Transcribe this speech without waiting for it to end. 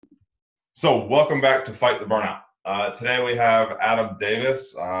So, welcome back to Fight the Burnout. Today we have Adam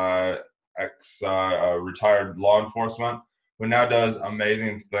Davis, ex retired law enforcement, who now does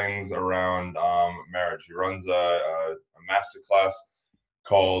amazing things around marriage. He runs a master class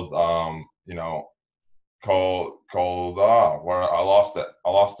called, where I lost it.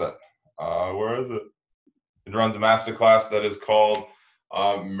 Where is it? He runs a master class that is called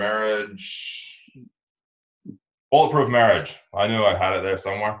Marriage Bulletproof Marriage. I knew I had it there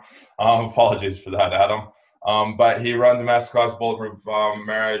somewhere. Apologies for that, Adam. But he runs a masterclass, Bulletproof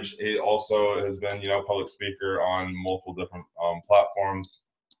Marriage. He also has been, public speaker on multiple different platforms.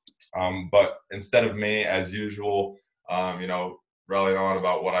 But instead of me, as usual, rallying on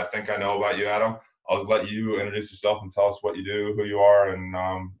about what I think I know about you, Adam, I'll let you introduce yourself and tell us what you do, who you are, and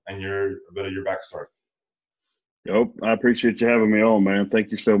a bit of your backstory. Yep, I appreciate you having me on, man. Thank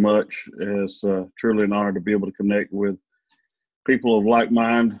you so much. It's truly an honor to be able to connect with people of like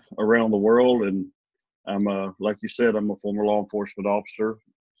mind around the world. And I'm, like you said, I'm a former law enforcement officer.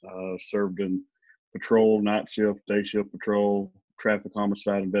 Served in patrol, night shift, day shift patrol, traffic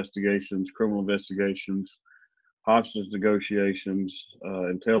homicide investigations, criminal investigations, hostage negotiations,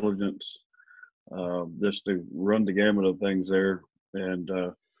 intelligence, just to run the gamut of things there. And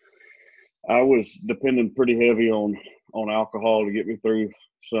I was depending pretty heavy on alcohol to get me through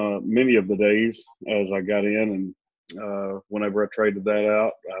many of the days as I got in, and whenever I traded that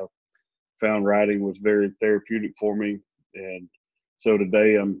out, I found writing was very therapeutic for me. And so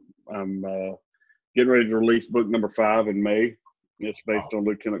today I'm getting ready to release book number 5 in May. It's based on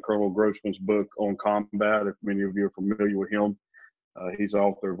Lieutenant Colonel Grossman's book On Combat. If many of you are familiar with him, he's the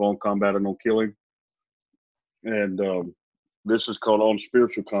author of On Combat and On Killing. And this is called On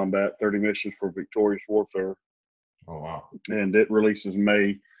Spiritual Combat, 30 Missions for Victorious Warfare. Oh, wow. And it releases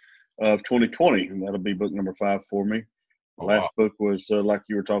May of 2020, and that'll be book number 5 for me. The last book was, like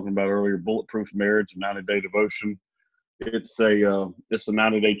you were talking about earlier, Bulletproof Marriage, a 90-day devotion. It's a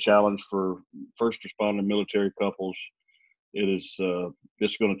 90-day challenge for first responding military couples. It's going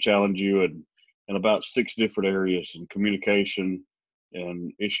to challenge you in about 6 different areas: in communication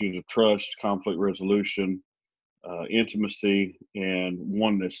and issues of trust, conflict resolution, intimacy, and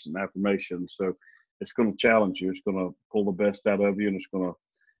oneness and affirmation. So it's going to challenge you. It's going to pull the best out of you, and it's going to,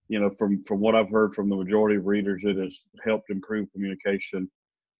 from what I've heard from the majority of readers, it has helped improve communication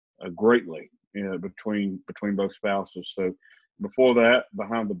greatly between both spouses. So before that,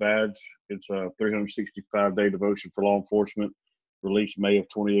 Behind the Badge, it's a 365-day devotion for law enforcement, released May of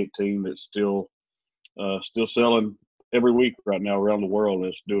 2018. That's still selling every week right now around the world.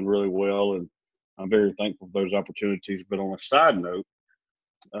 It's doing really well, and I'm very thankful for those opportunities. But on a side note,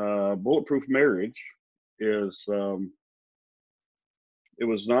 Bulletproof Marriage is it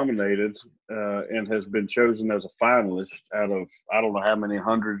was nominated and has been chosen as a finalist out of I don't know how many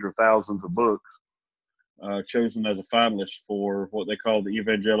hundreds or thousands of books, chosen as a finalist for what they call the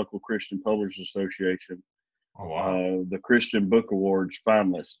Evangelical Christian Publishers Association, Oh, wow. the Christian Book Awards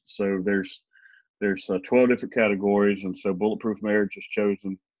finalists. So there's 12 different categories, and so Bulletproof Marriage is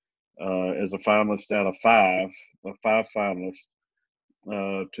chosen as a finalist out of five finalists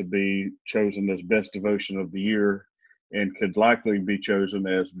to be chosen as best devotion of the year, and could likely be chosen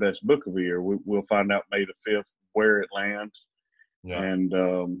as best book of the year. We'll find out May the 5th where it lands. Yeah. And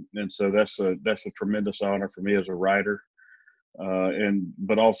so that's a tremendous honor for me as a writer,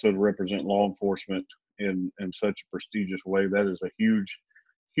 but also to represent law enforcement in such a prestigious way. That is a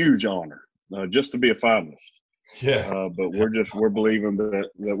huge honor, just to be a finalist. Yeah. But we're believing that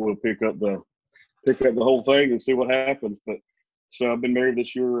we'll pick up the whole thing and see what happens. But so I've been married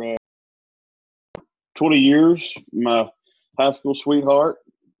this year 20 years, my high school sweetheart,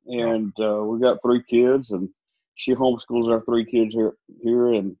 and we got 3 kids, and she homeschools our 3 kids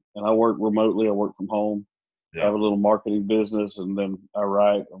here, and I work remotely. I work from home. I have a little marketing business, and then I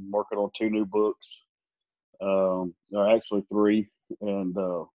write. I'm working on 2 new books, actually 3, and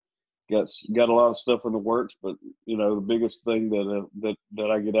got a lot of stuff in the works. But the biggest thing that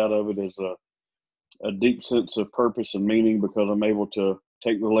I get out of it is a deep sense of purpose and meaning, because I'm able to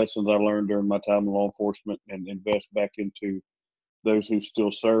take the lessons I learned during my time in law enforcement and invest back into those who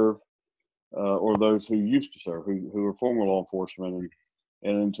still serve, or those who used to serve, who are former law enforcement,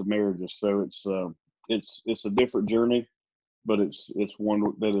 and into marriages. So it's a different journey, but it's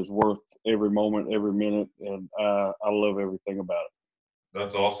one that is worth every moment, every minute, and I love everything about it.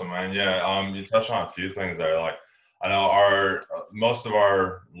 That's awesome, man. Yeah. You touched on a few things there. Like, I know most of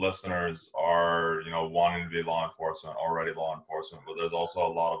our listeners are, wanting to be law enforcement, already law enforcement, but there's also a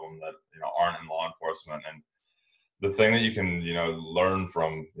lot of them that, aren't in law enforcement. And the thing that you can, learn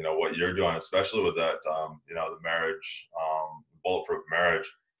from, what you're doing, especially with that, the marriage, Bulletproof Marriage,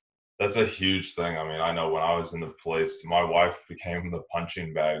 That's a huge thing. I mean, I know when I was in the police, my wife became the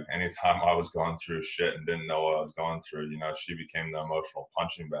punching bag. Anytime I was going through shit and didn't know what I was going through, she became the emotional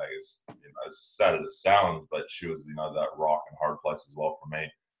punching bag. As sad as it sounds, but she was, that rock and hard place as well for me.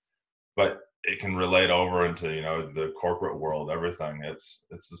 But it can relate over into, the corporate world, everything. It's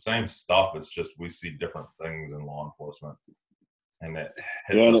the same stuff. It's just we see different things in law enforcement, and it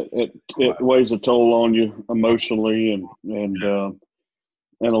hits and it weighs a toll on you emotionally, and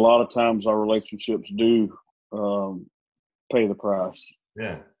a lot of times our relationships do pay the price.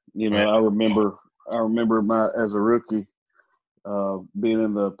 Yeah. I remember as a rookie being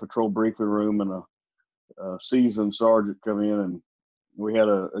in the patrol briefing room, and a seasoned sergeant come in, and we had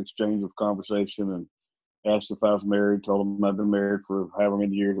an exchange of conversation, and asked if I was married, told him I'd been married for however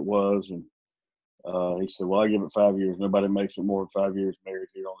many years it was. And he said, well, I give it 5 years. Nobody makes it more than 5 years married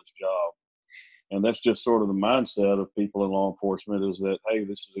here on this job. And that's just sort of the mindset of people in law enforcement, is that, hey,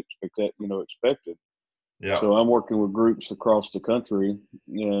 this is expected. Yeah. So I'm working with groups across the country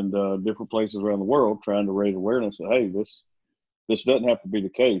and different places around the world, trying to raise awareness that, hey, this doesn't have to be the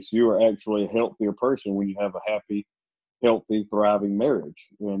case. You are actually a healthier person when you have a happy, healthy, thriving marriage.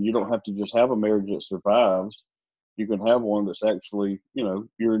 And you don't have to just have a marriage that survives. You can have one that's actually,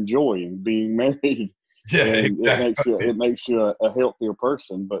 you're enjoying being married. Yeah, and exactly. it makes you a healthier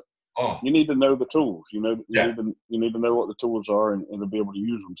person. But you need to know the tools. You need to know what the tools are, and to be able to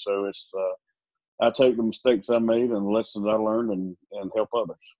use them. So it's I take the mistakes I made and the lessons I learned, and help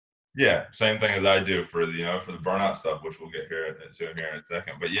others. Yeah, same thing as I do for the burnout stuff, which we'll get here in a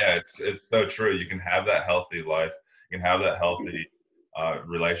second. But yeah, it's so true. You can have that healthy life. You can have that healthy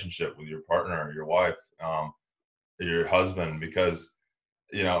relationship with your partner, your wife, your husband, because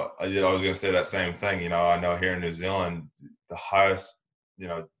I was going to say that same thing. I know here in New Zealand, the highest,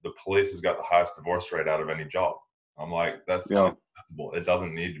 the police has got the highest divorce rate out of any job. I'm like, that's unacceptable. It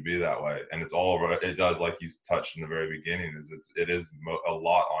doesn't need to be that way. And it's all over. It does, like you touched in the very beginning, it is a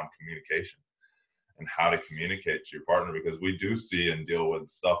lot on communication and how to communicate to your partner, because we do see and deal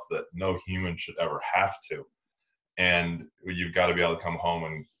with stuff that no human should ever have to. And you've got to be able to come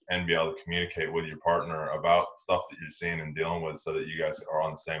home and be able to communicate with your partner about stuff that you're seeing and dealing with, so that you guys are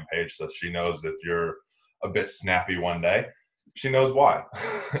on the same page. So she knows if you're a bit snappy one day, she knows why,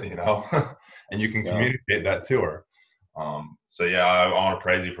 and you can communicate that to her. So yeah, I want to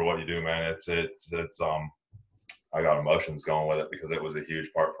praise you for what you do, man. It's I got emotions going with it, because it was a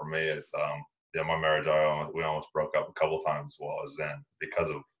huge part for me. My marriage, we almost broke up a couple times while I was in, because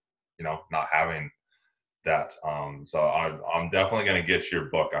of, not having that. So I'm definitely going to get your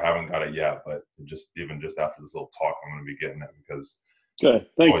book. I haven't got it yet, but just after this little talk, I'm going to be getting it, because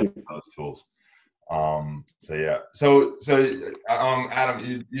thank you. Those tools. So yeah. So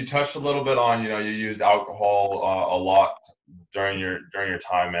Adam, you touched a little bit on, you used alcohol a lot during your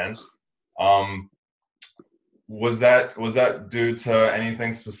time in. Was that due to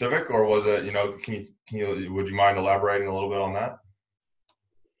anything specific, or was it, would you mind elaborating a little bit on that?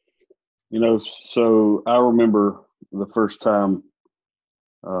 So I remember the first time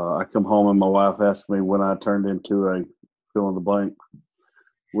I come home and my wife asked me when I turned into a fill in the blank.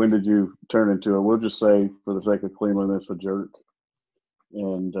 When did you turn into a, we'll just say for the sake of cleanliness, a jerk?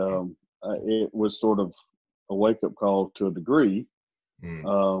 And it was sort of a wake-up call to a degree.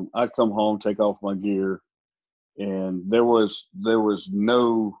 I'd come home, take off my gear, and there was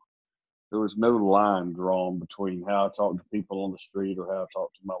no line drawn between how I talked to people on the street or how I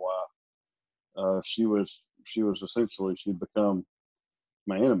talked to my wife. She was essentially, she'd become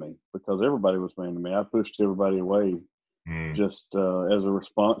my enemy, because everybody was my enemy. I pushed everybody away just as a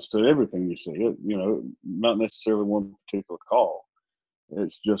response to everything you see. It, not necessarily one particular call.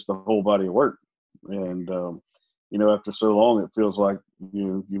 It's just the whole body of work. And after so long, it feels like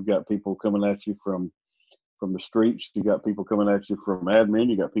you've got people coming at you from the streets. You got people coming at you from admin.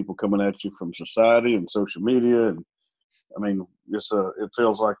 You got people coming at you from society and social media. And I mean, it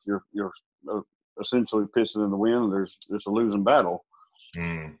feels like you're essentially pissing in the wind. There's a losing battle.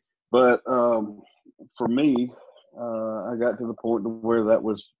 But for me, I got to the point where that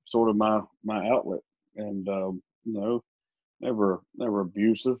was sort of my outlet, and never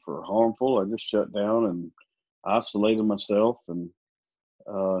abusive or harmful. I just shut down and isolated myself, and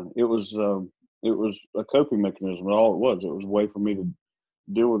it was a coping mechanism. All it was a way for me to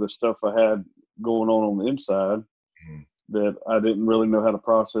deal with the stuff I had going on the inside that I didn't really know how to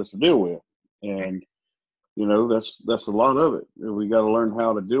process or deal with. And that's a lot of it. We got to learn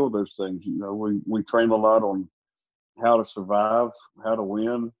how to deal with those things. We train a lot on how to survive, how to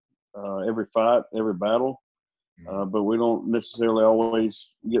win every fight, every battle. But we don't necessarily always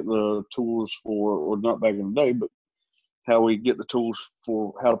get the tools for, or not back in the day, but how we get the tools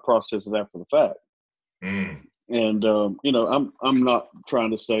for how to process it after the fact. Mm. And I'm not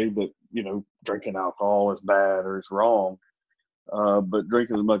trying to say that drinking alcohol is bad or it's wrong, but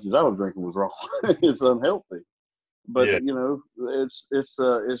drinking as much as I was drinking was wrong. It's unhealthy. But Yeah. it's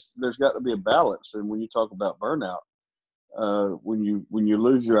there's got to be a balance. And when you talk about burnout, when you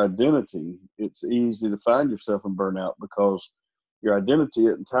lose your identity, it's easy to find yourself in burnout because your identity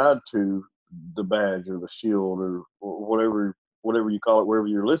isn't tied to the badge or the shield or whatever you call it, wherever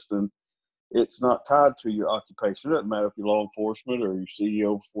you're listening. It's not tied to your occupation. It doesn't matter if you're law enforcement or you're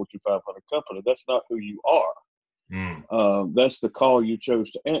CEO of a Fortune 500 company. That's not who you are. Mm. That's the call you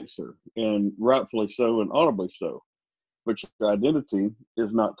chose to answer, and rightfully so and honorably so. But your identity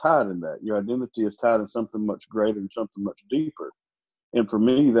is not tied in that. Your identity is tied in something much greater and something much deeper. And for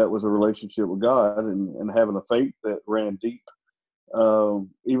me, that was a relationship with God and having a faith that ran deep.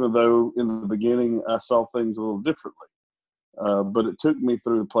 Even though in the beginning I saw things a little differently. But it took me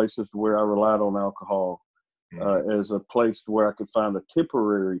through the places where I relied on alcohol as a place where I could find a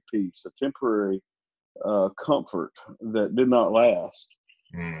temporary peace, a temporary comfort that did not last,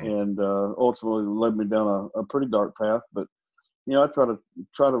 and ultimately led me down a pretty dark path. But I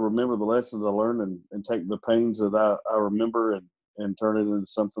try to remember the lessons I learned and take the pains that I remember and turn it into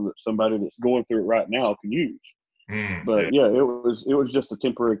something that somebody that's going through it right now can use. But yeah, it was just a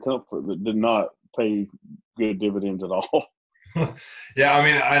temporary comfort that did not pay good dividends at all. Yeah, I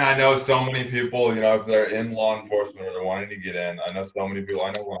mean, and I know so many people, if they're in law enforcement or they're wanting to get in, I know so many people.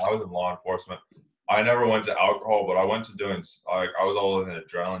 I know when I was in law enforcement, I never went to alcohol, but I went to doing, like, I was all in an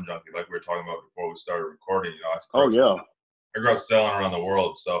adrenaline junkie, like we were talking about before we started recording. I grew up sailing around the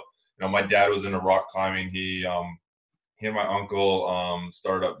world. So, my dad was into rock climbing. He and my uncle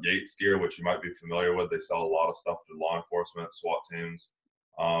started up Yates Gear, which you might be familiar with. They sell a lot of stuff to law enforcement, SWAT teams.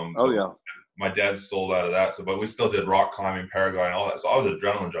 My dad stole out of that. So, but we still did rock climbing, paragliding, all that. So I was an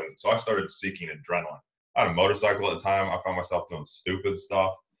adrenaline junkie. So I started seeking adrenaline. I had a motorcycle at the time. I found myself doing stupid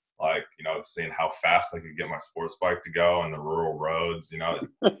stuff, like, seeing how fast I could get my sports bike to go on the rural roads, So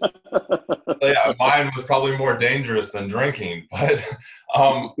yeah, mine was probably more dangerous than drinking, but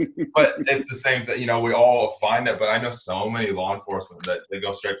it's the same thing. We all find it, but I know so many law enforcement that they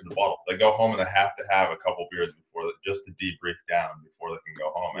go straight to the bottle. They go home and they have to have a couple beers before, just to debrief down before they can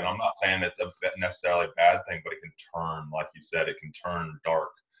go home. And I'm not saying it's necessarily a bad thing, but it can turn, like you said, it can turn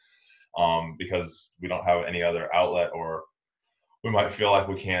dark because we don't have any other outlet, or we might feel like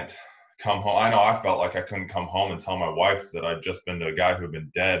we can't come home. I know I felt like I couldn't come home and tell my wife that I'd just been to a guy who had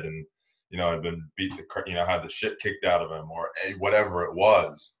been dead and had been had the shit kicked out of him, or whatever it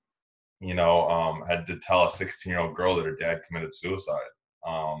was, had to tell a 16-year-old girl that her dad committed suicide.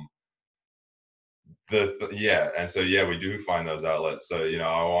 And so, yeah, we do find those outlets. So,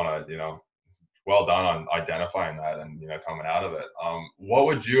 I want to, well done on identifying that and, coming out of it. What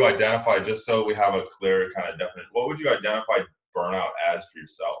would you identify, just so we have a clear kind of definition, what would you identify burnout as for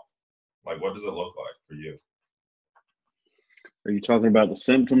yourself? Like, what does it look like for you? Are you talking about the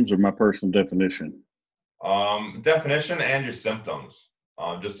symptoms or my personal definition? Definition and your symptoms,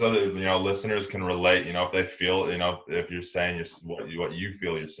 just so that listeners can relate. If they feel, if you're saying what you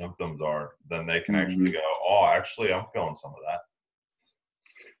feel your symptoms are, then they can actually go, oh, actually, I'm feeling some of that.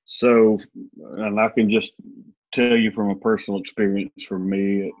 So, and I can just tell you from a personal experience, for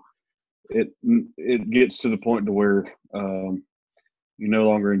me, it gets to the point to where you no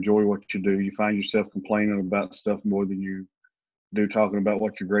longer enjoy what you do. You find yourself complaining about stuff more than you do talking about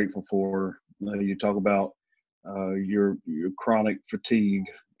what you're grateful for. You talk about your chronic fatigue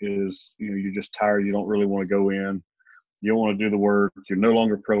is, you're just tired. You don't really want to go in. You don't want to do the work. You're no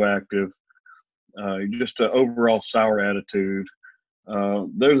longer proactive. Just an overall sour attitude.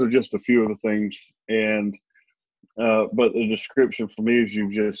 Those are just a few of the things. And but the description for me is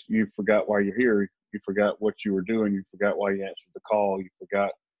you forgot why you're here. You forgot what you were doing. You forgot why you answered the call. You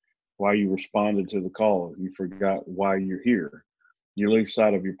forgot why you responded to the call. You forgot why you're here. You lose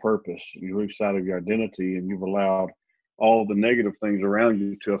sight of your purpose. You lose sight of your identity, and you've allowed all the negative things around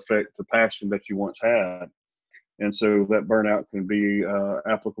you to affect the passion that you once had. And so that burnout can be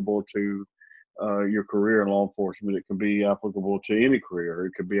applicable to your career in law enforcement. It can be applicable to any career.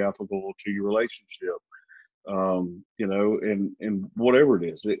 It could be applicable to your relationship. And whatever it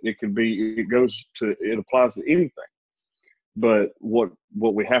is, it could be. It applies to anything. But what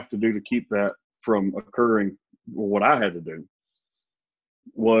we have to do to keep that from occurring, or what I had to do,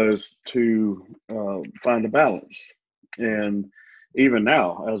 was to find a balance. And even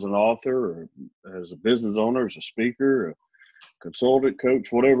now, as an author, or as a business owner, as a speaker, a consultant,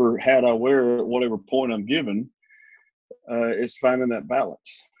 coach, whatever hat I wear, at whatever point I'm given, it's finding that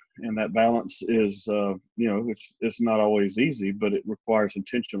balance. And that balance is, it's not always easy, but it requires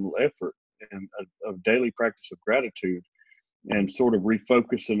intentional effort and a daily practice of gratitude, and sort of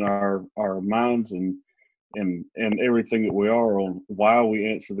refocusing our minds and everything that we are on why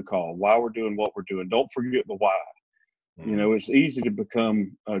we answer the call, why we're doing what we're doing. Don't forget the why. It's easy to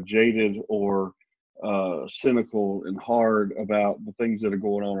become jaded or cynical and hard about the things that are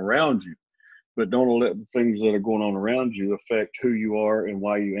going on around you, but don't let the things that are going on around you affect who you are and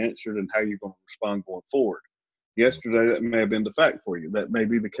why you answered and how you're going to respond going forward. Yesterday, that may have been the fact for you. That may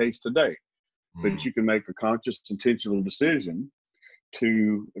be the case today, but you can make a conscious, intentional decision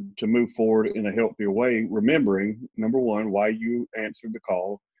to move forward in a healthier way, remembering, number one, why you answered the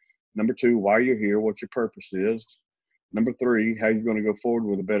call. Number two, why you're here, what your purpose is. Number three, how you're going to go forward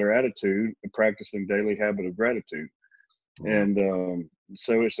with a better attitude and practicing daily habit of gratitude. And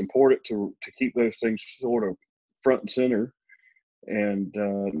so it's important to keep those things sort of front and center, and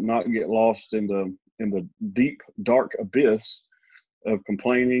not get lost in the deep, dark abyss of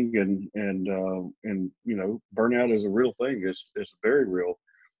complaining and burnout is a real thing. It's very real,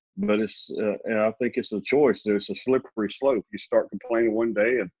 but and I think it's a choice. There's a slippery slope. You start complaining one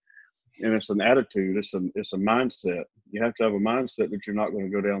day, and it's an attitude. It's a mindset. You have to have a mindset that you're not going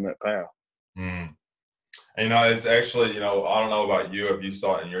to go down that path. And, it's actually, I don't know about you if you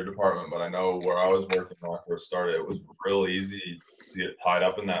saw it in your department, but I know where I was working when I first started, it was real easy to get tied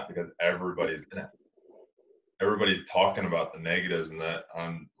up in that because everybody's in it. Everybody's talking about the negatives, and that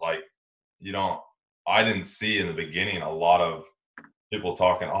I didn't see in the beginning a lot of people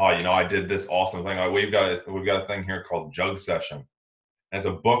talking, I did this awesome thing. Like we've got a thing here called Jug Session. And it's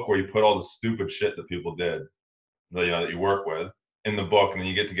a book where you put all the stupid shit that people did, that you work with, in the book, and then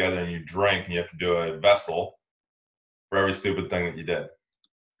you get together and you drink, and you have to do a vessel for every stupid thing that you did.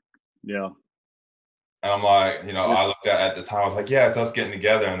 Yeah. And I'm like, I looked at the time, I was like, yeah, it's us getting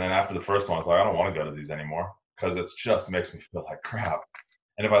together. And then after the first one, I was like, I don't want to go to these anymore because it just makes me feel like crap.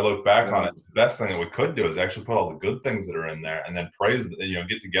 And if I look back on it, the best thing that we could do is actually put all the good things that are in there and then praise,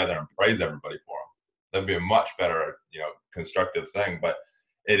 get together and praise everybody for them. That'd be a much better, constructive thing. But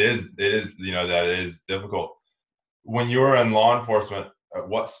it is, that is difficult. When you were in law enforcement, at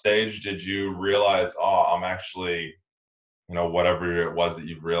what stage did you realize, I'm actually, whatever it was that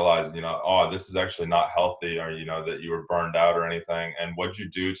you realized, this is actually not healthy, or, that you were burned out or anything? And what'd you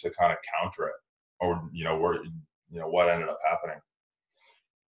do to kind of counter it? Or, what ended up happening?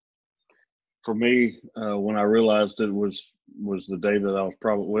 For me, when I realized it was the day that I was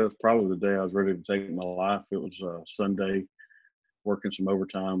probably the day I was ready to take my life. It was Sunday, working some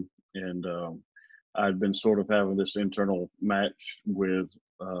overtime, and I'd been sort of having this internal match with,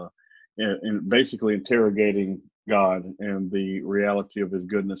 and basically interrogating God and the reality of His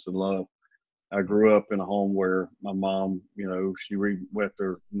goodness and love. I grew up in a home where my mom,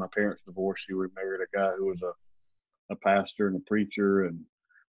 after my parents' divorce, she remarried a guy who was a pastor and a preacher and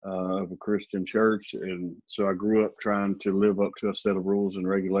of a Christian church. And so I grew up trying to live up to a set of rules and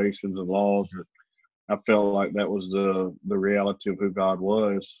regulations and laws that I felt like that was the reality of who God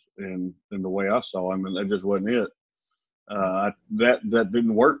was and the way I saw Him, and that just wasn't it. That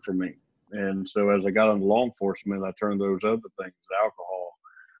didn't work for me. And so as I got into law enforcement, I turned those other things, alcohol,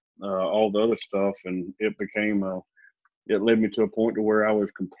 all the other stuff, and it led me to a point to where I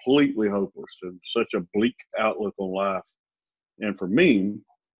was completely hopeless and such a bleak outlook on life. And for me,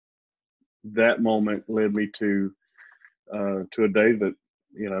 that moment led me to a day that,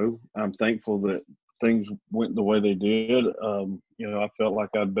 I'm thankful that things went the way they did. I felt like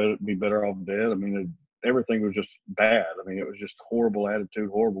I'd be better off dead. I mean, everything was just bad. I mean, it was just horrible attitude,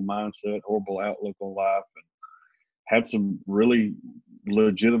 horrible mindset, horrible outlook on life, and had some really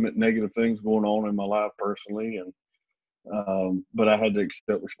legitimate negative things going on in my life personally. And but I had to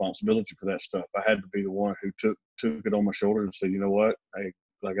accept responsibility for that stuff. I had to be the one who took it on my shoulder and said, you know what, hey,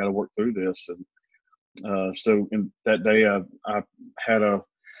 I got to work through this. And so in that day, I had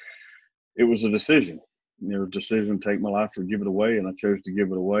it was a decision. Decision to take my life or give it away, and I chose to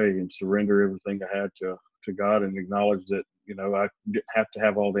give it away and surrender everything I had to God, and acknowledge that I didn't have to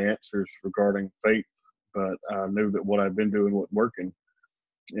have all the answers regarding faith, but I knew that what I'd been doing wasn't working.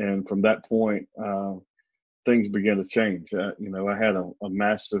 And from that point, things began to change. I had a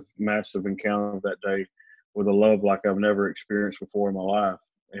massive encounter that day with a love like I've never experienced before in my life,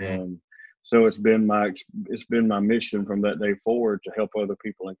 and so it's been my mission from that day forward to help other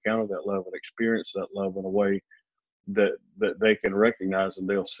people encounter that love and experience that love in a way that they can recognize and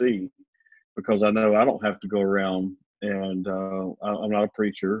they'll see, because I know I don't have to go around and I'm not a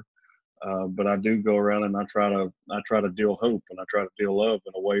preacher, but I do go around and I try to deal hope, and I try to deal love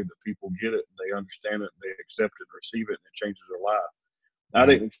in a way that people get it, they understand it, they accept it, receive it, and it changes their life. I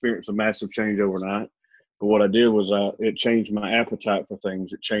didn't experience a massive change overnight, but what I did was it changed my appetite for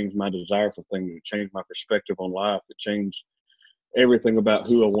things. It changed my desire for things. It changed my perspective on life. It changed everything about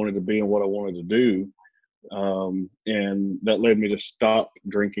who I wanted to be and what I wanted to do. And that led me to stop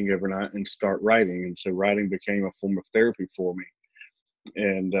drinking every night and start writing. And so writing became a form of therapy for me.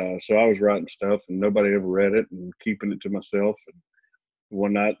 And so I was writing stuff and nobody ever read it and keeping it to myself. And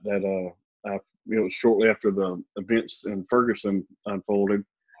one night that it was shortly after the events in Ferguson unfolded,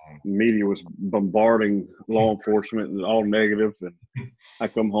 the media was bombarding law enforcement and all negative. And I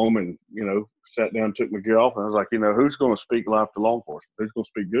come home and, sat down, took my gear off, and I was like, who's going to speak life to law enforcement? Who's going to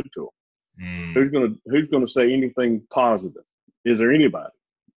speak good to them? Who's going to say anything positive? Is there anybody?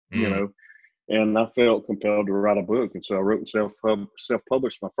 And I felt compelled to write a book, and so I wrote and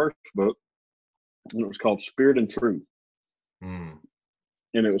self-published my first book, and it was called Spirit and Truth. And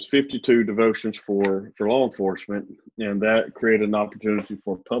it was 52 devotions for law enforcement, and that created an opportunity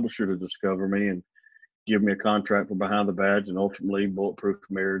for a publisher to discover me and give me a contract for Behind the Badge, and ultimately Bulletproof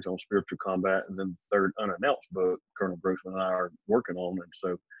Marriage on Spiritual Combat, and then the third unannounced book Colonel Grossman and I are working on. And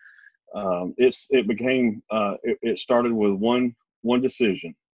so it started with one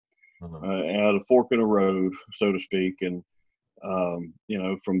decision at a fork in the road, so to speak, and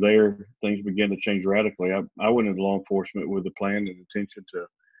from there things began to change radically. I went into law enforcement with the plan and intention to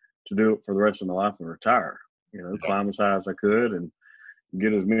do it for the rest of my life and retire. Climb as high as I could and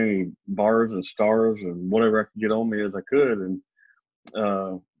get as many bars and stars and whatever I could get on me as I could. And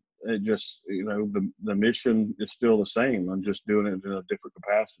it just, the mission is still the same. I'm just doing it in a different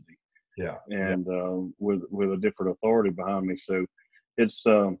capacity. Yeah. And with a different authority behind me. So it's,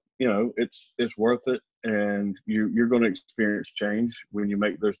 it's worth it. And you're going to experience change when you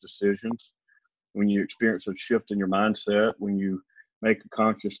make those decisions, when you experience a shift in your mindset, when you make a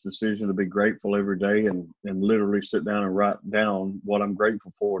conscious decision to be grateful every day and literally sit down and write down what I'm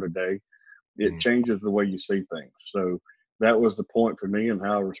grateful for today. It changes the way you see things. So that was the point for me and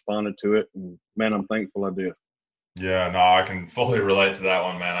how I responded to it. And man, I'm thankful I did. Yeah, no, I can fully relate to that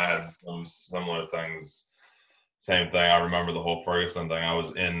one, man. I had some similar things. Same thing. I remember the whole Ferguson thing. I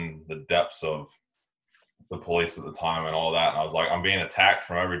was in the depths of the police at the time and all that. And I was like, I'm being attacked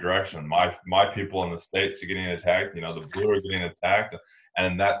from every direction. My people in the States are getting attacked. The Blue are getting attacked.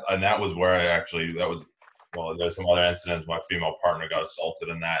 And that was where there's some other incidents. My female partner got assaulted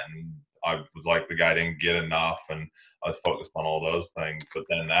in that. And I was like, the guy didn't get enough. And I was focused on all those things. But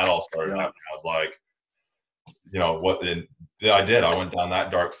then that all started happening. I was like, I did. I went down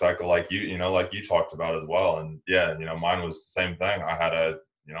that dark cycle like you talked about as well. And yeah, mine was the same thing.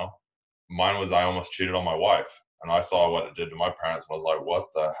 Mine was I almost cheated on my wife, and I saw what it did to my parents. And I was like, what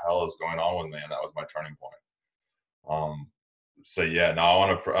the hell is going on with me? And that was my turning point. So yeah, no, I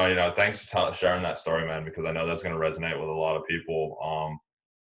want to, thanks for sharing that story, man, because I know that's going to resonate with a lot of people.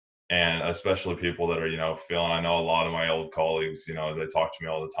 And especially people that are, feeling, I know a lot of my old colleagues, they talk to me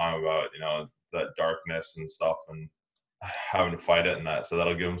all the time about, that darkness and stuff and having to fight it and that. So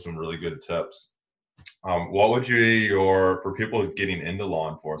that'll give them some really good tips. What would for people getting into law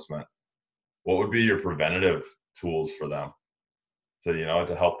enforcement, what would be your preventative tools for them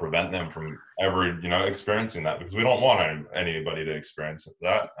to help prevent them from ever, experiencing that? Because we don't want anybody to experience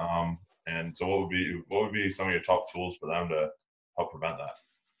that. And so what would be some of your top tools for them to help prevent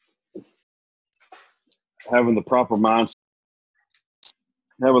that? Having the proper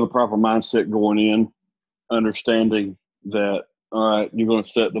mindset going in, understanding that, all right, you're going to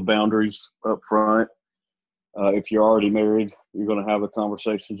set the boundaries up front. If you're already married, you're going to have the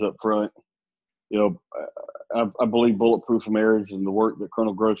conversations up front. I believe Bulletproof Marriage and the work that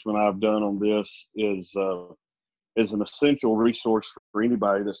Colonel Grossman and I have done on this is an essential resource for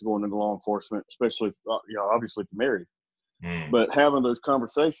anybody that's going into law enforcement, especially, obviously if you're married. But having those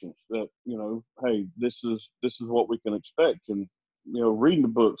conversations that, hey, this is what we can expect. And, reading the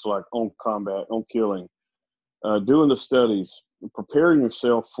books like On Combat, On Killing, doing the studies, preparing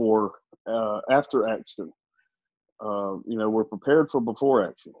yourself for after action. We're prepared for before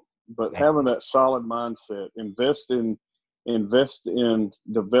action, but having that solid mindset, invest in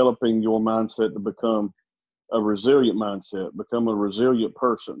developing your mindset to become a resilient mindset, become a resilient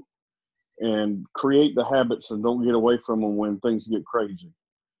person, and create the habits and don't get away from them when things get crazy.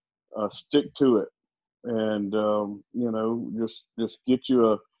 Stick to it, and just get you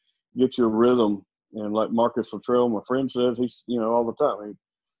a rhythm. And like Marcus Luttrell, my friend, says, he's all the time,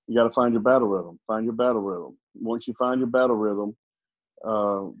 you got to find your battle rhythm. Find your battle rhythm. Once you find your battle rhythm,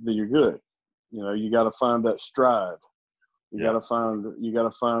 then you're good. You got to find that stride. You got to find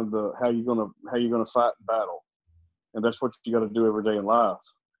how you're gonna fight battle, and that's what you got to do every day in life.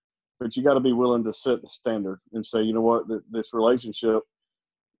 But you got to be willing to set the standard and say, you know what, this relationship,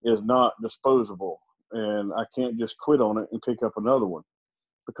 is not disposable, and I can't just quit on it and pick up another one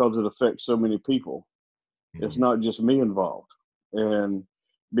because it affects so many people. It's Mm. not just me involved, and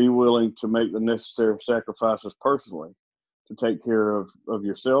be willing to make the necessary sacrifices personally to take care of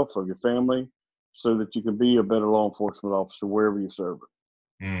yourself, of your family, so that you can be a better law enforcement officer wherever you serve.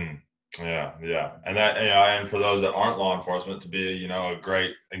 Mm. Yeah, yeah. And that, and for those that aren't law enforcement, to be, a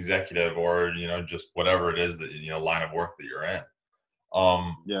great executive, or, just whatever it is that, line of work that you're in.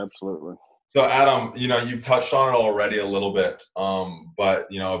 Um, Yeah, absolutely. so Adam, you've touched on it already a little bit, but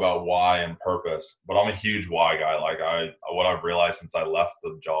about why and purpose. But I'm a huge why guy. Like what I've realized since I left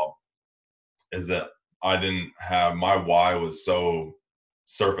the job is that I didn't have, my why was so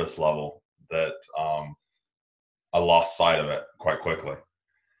surface level that I lost sight of it quite quickly.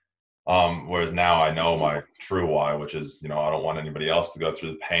 Whereas now I know my true why, which is, I don't want anybody else to go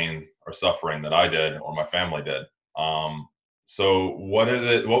through the pain or suffering that I did or my family did. So what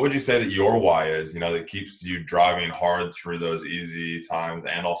would you say that your why is, that keeps you driving hard through those easy times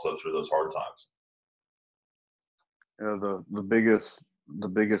and also through those hard times? The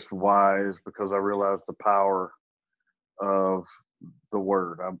biggest why is because I realized the power of the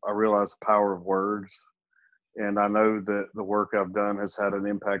word. I realize the power of words, and I know that the work I've done has had an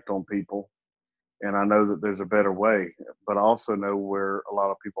impact on people, and I know that there's a better way. But I also know where a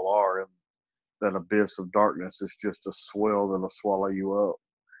lot of people are, and that abyss of darkness is just a swell that'll swallow you up,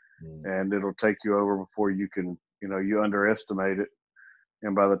 Mm. and it'll take you over before you can. You underestimate it,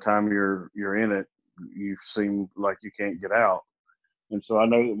 and by the time you're in it, you seem like you can't get out. And so I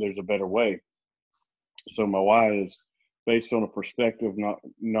know that there's a better way. So my why is based on a perspective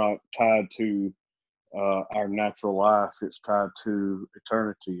not tied to our natural life. It's tied to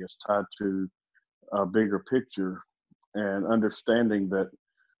eternity. It's tied to a bigger picture, and understanding that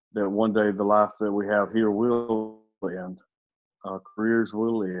one day the life that we have here will end. Careers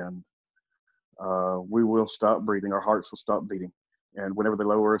will end. We will stop breathing. Our hearts will stop beating. And whenever they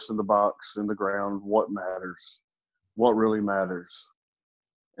lower us in the box, in the ground, what matters? What really matters?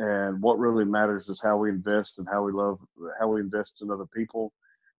 And what really matters is how we invest and how we love, how we invest in other people,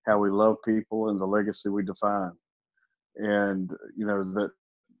 how we love people, and the legacy we define. And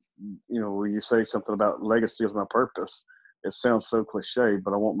when you say something about legacy as my purpose, it sounds so cliche,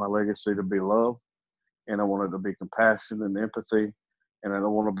 but I want my legacy to be love, and I want it to be compassion and empathy, and I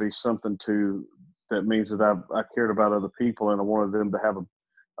don't want to be something to that means that I cared about other people, and I wanted them to have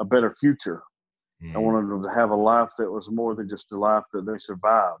a better future. I Mm. wanted them to have a life that was more than just a life that they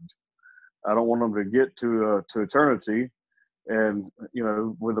survived. I don't want them to get to eternity and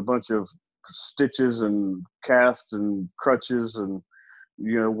with a bunch of stitches and casts and crutches and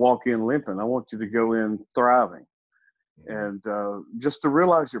walk in limping. I want you to go in thriving, Mm. and just to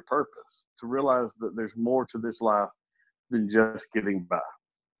realize your purpose, to realize that there's more to this life than just getting by,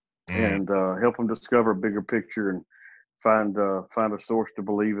 Mm. and help them discover a bigger picture and find a source to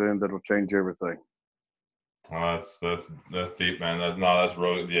believe in that'll change everything. Oh, that's deep, man. No, that's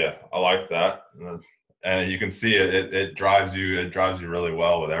really, yeah. I like that, and you can see it. It drives you. It drives you really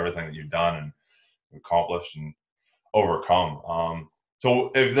well with everything that you've done and accomplished and overcome.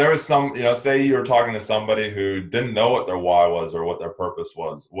 So if there was some, say you were talking to somebody who didn't know what their why was or what their purpose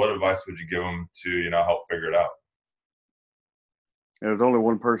was, what advice would you give them to, help figure it out? There's only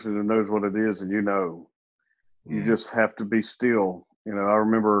one person who knows what it is, and you Mm. just have to be still. I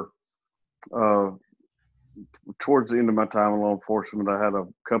remember uh, towards the end of my time in law enforcement, I had a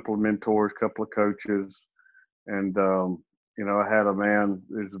couple of mentors, couple of coaches, and I had a man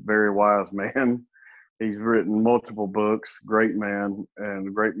who's a very wise man. He's written multiple books, great man and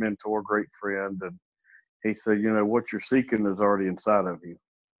a great mentor, great friend. And he said, what you're seeking is already inside of you.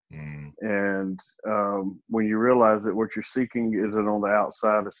 Mm. And when you realize that what you're seeking isn't on the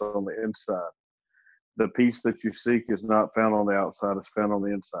outside, it's on the inside. The peace that you seek is not found on the outside, it's found on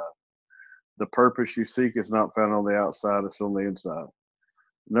the inside. The purpose you seek is not found on the outside, it's on the inside.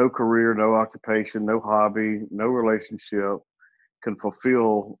 No career, no occupation, no hobby, no relationship can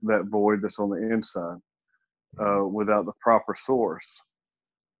fulfill that void that's on the inside Mm. without the proper source.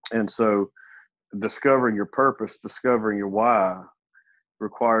 And so, discovering your purpose, discovering your why,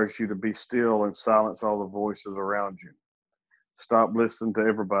 requires you to be still and silence all the voices around you. Stop listening to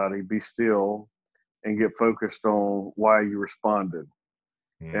everybody, be still, and get focused on why you responded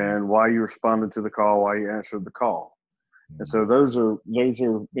Mm. and why you responded to the call, why you answered the call. And Mm. so those are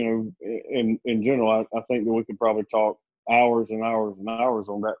in general, I think that we could probably talk hours and hours and hours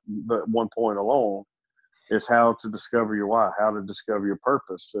on that one point alone, is how to discover your why, how to discover your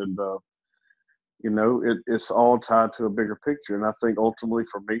purpose. And it's all tied to a bigger picture. And I think ultimately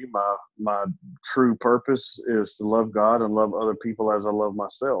for me, my true purpose is to love God and love other people as I love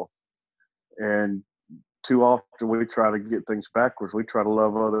myself. And too often we try to get things backwards. We try to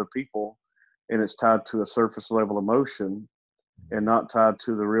love other people, and it's tied to a surface level emotion and not tied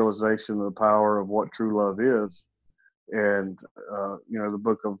to the realization of the power of what true love is. And, the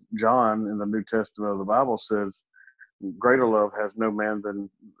book of John in the New Testament of the Bible says, greater love has no man than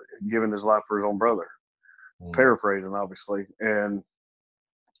giving his life for his own brother. Paraphrasing, obviously. And,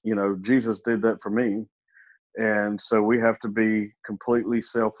 Jesus did that for me. And so we have to be completely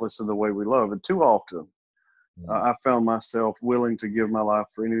selfless in the way we love. And too often, I found myself willing to give my life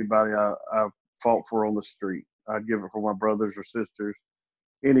for anybody I fought for on the street. I'd give it for my brothers or sisters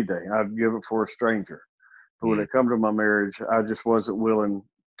any day. I'd give it for a stranger. But when it come to my marriage, I just wasn't willing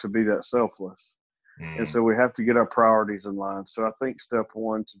to be that selfless. And so we have to get our priorities in line. So I think step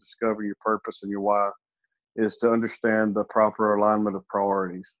one to discover your purpose and your why is to understand the proper alignment of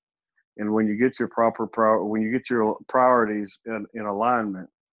priorities. And when you get your priorities in alignment,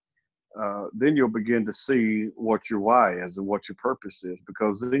 then you'll begin to see what your why is and what your purpose is,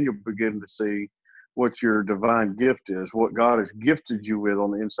 because then you'll begin to see what your divine gift is, what God has gifted you with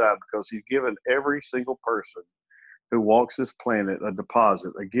on the inside, because he's given every single person who walks this planet a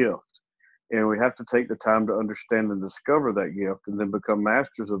deposit, a gift. And we have to take the time to understand and discover that gift, and then become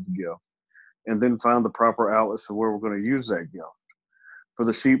masters of the gift, and then find the proper outlets of where we're going to use that gift. For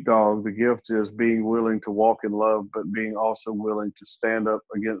the sheepdog, the gift is being willing to walk in love, but being also willing to stand up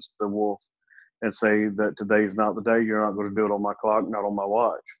against the wolf and say that today's not the day. You're not going to do it on my clock, not on my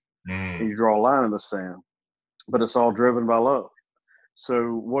watch. And you draw a line in the sand, but it's all driven by love.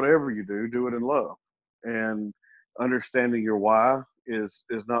 So whatever you do, do it in love. And understanding your why is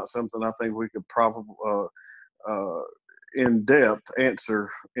not something I think we could probably in depth answer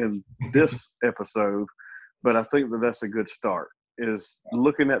in this episode, but I think that that's a good start, is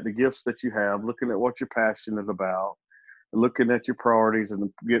looking at the gifts that you have, looking at what you're passionate about, looking at your priorities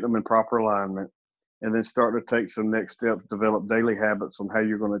and getting them in proper alignment, and then start to take some next steps, develop daily habits on how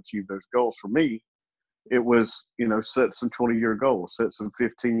you're going to achieve those goals. For me, it was, set some 20-year goals, set some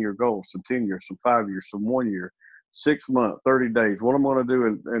 15-year goals, some 10 years, some 5 years, some 1 year, 6 months, 30 days, what I'm going to do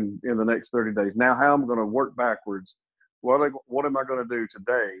in the next 30 days. Now, how I'm going to work backwards. What am I going to do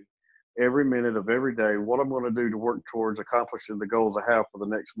today, every minute of every day, what I'm going to do to work towards accomplishing the goals I have for the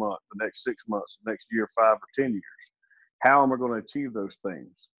next month, the next 6 months, the next year, 5 or 10 years. How am I going to achieve those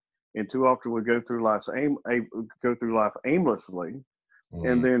things? And too often we go through life aimlessly,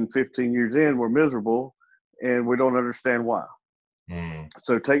 and then 15 years in, we're miserable and we don't understand why.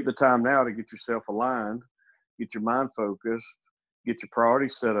 So take the time now to get yourself aligned, get your mind focused, get your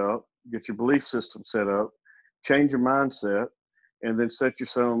priorities set up, get your belief system set up, change your mindset, and then set you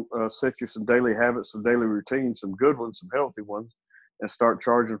some daily habits, some daily routines, some good ones, some healthy ones, and start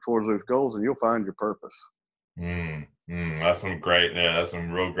charging towards those goals, and you'll find your purpose. That's some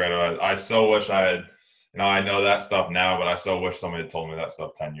real great advice. I so wish I had, I know that stuff now, but I so wish somebody had told me that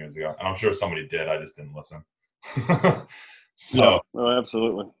stuff 10 years ago. And I'm sure somebody did. I just didn't listen.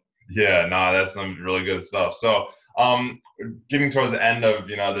 Absolutely. Yeah, that's some really good stuff. So, getting towards the end of,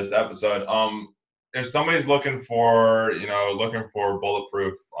 this episode, if somebody's looking for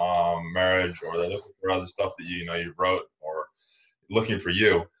bulletproof marriage, or they're looking for other stuff that you wrote, or looking for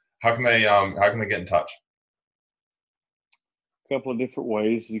you, how can they get in touch? Couple of different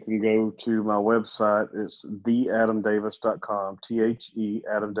ways. You can go to my website. It's theadamdavis.com,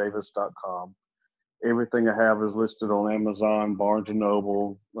 theadamdavis.com. Everything I have is listed on Amazon, Barnes &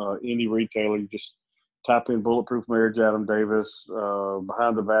 Noble, any retailer. You just type in Bulletproof Marriage Adam Davis,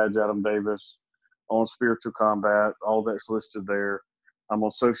 Behind the Badge Adam Davis, On Spiritual Combat. All that's listed there. I'm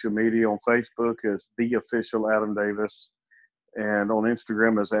on social media. On Facebook as The Official Adam Davis, and on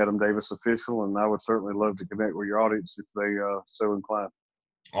Instagram as Adam Davis Official. And I would certainly love to connect with your audience if they so inclined.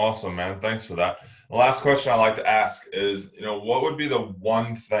 Awesome, man. Thanks for that. The last question I like to ask is, what would be the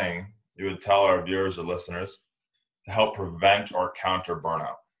one thing you would tell our viewers or listeners to help prevent or counter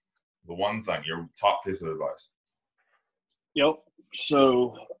burnout? The one thing, your top piece of advice. Yep.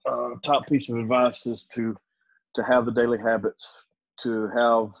 So top piece of advice is to have the daily habits, to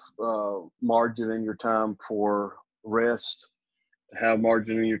have margin in your time for rest, to have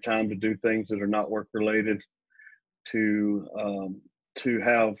margin in your time to do things that are not work related, to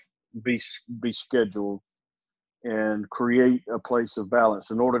be scheduled, and create a place of balance.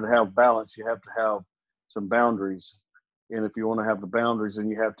 In order to have balance, you have to have some boundaries. And if you want to have the boundaries, then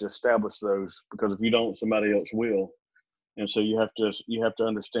you have to establish those, because if you don't, somebody else will. And so you have to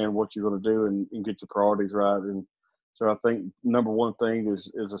understand what you're going to do and get your priorities right. And so I think number one thing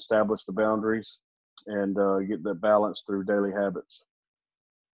is establish the boundaries. and get that balance through daily habits.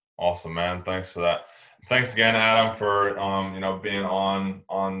 Awesome, man. Thanks for that. Thanks again, Adam, for being on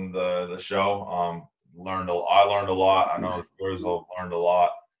the show. I learned a lot. I know the viewers have learned a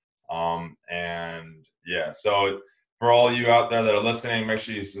lot. And yeah, so for all you out there that are listening, make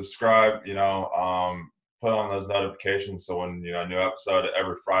sure you subscribe. Put on those notifications so when a new episode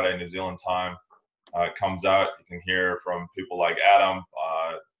every Friday New Zealand time comes out, you can hear from people like Adam,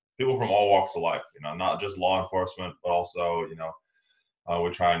 people from all walks of life. Not just law enforcement, but also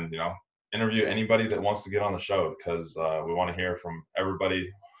we try and interview anybody that wants to get on the show, because we want to hear from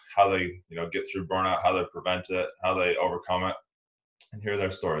everybody how they get through burnout, how they prevent it, how they overcome it, and hear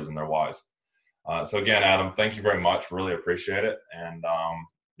their stories and their whys. So again, Adam, thank you very much. Really appreciate it. And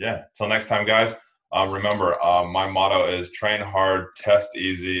yeah, till next time, guys. Remember, my motto is train hard, test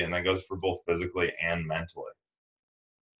easy, and that goes for both physically and mentally.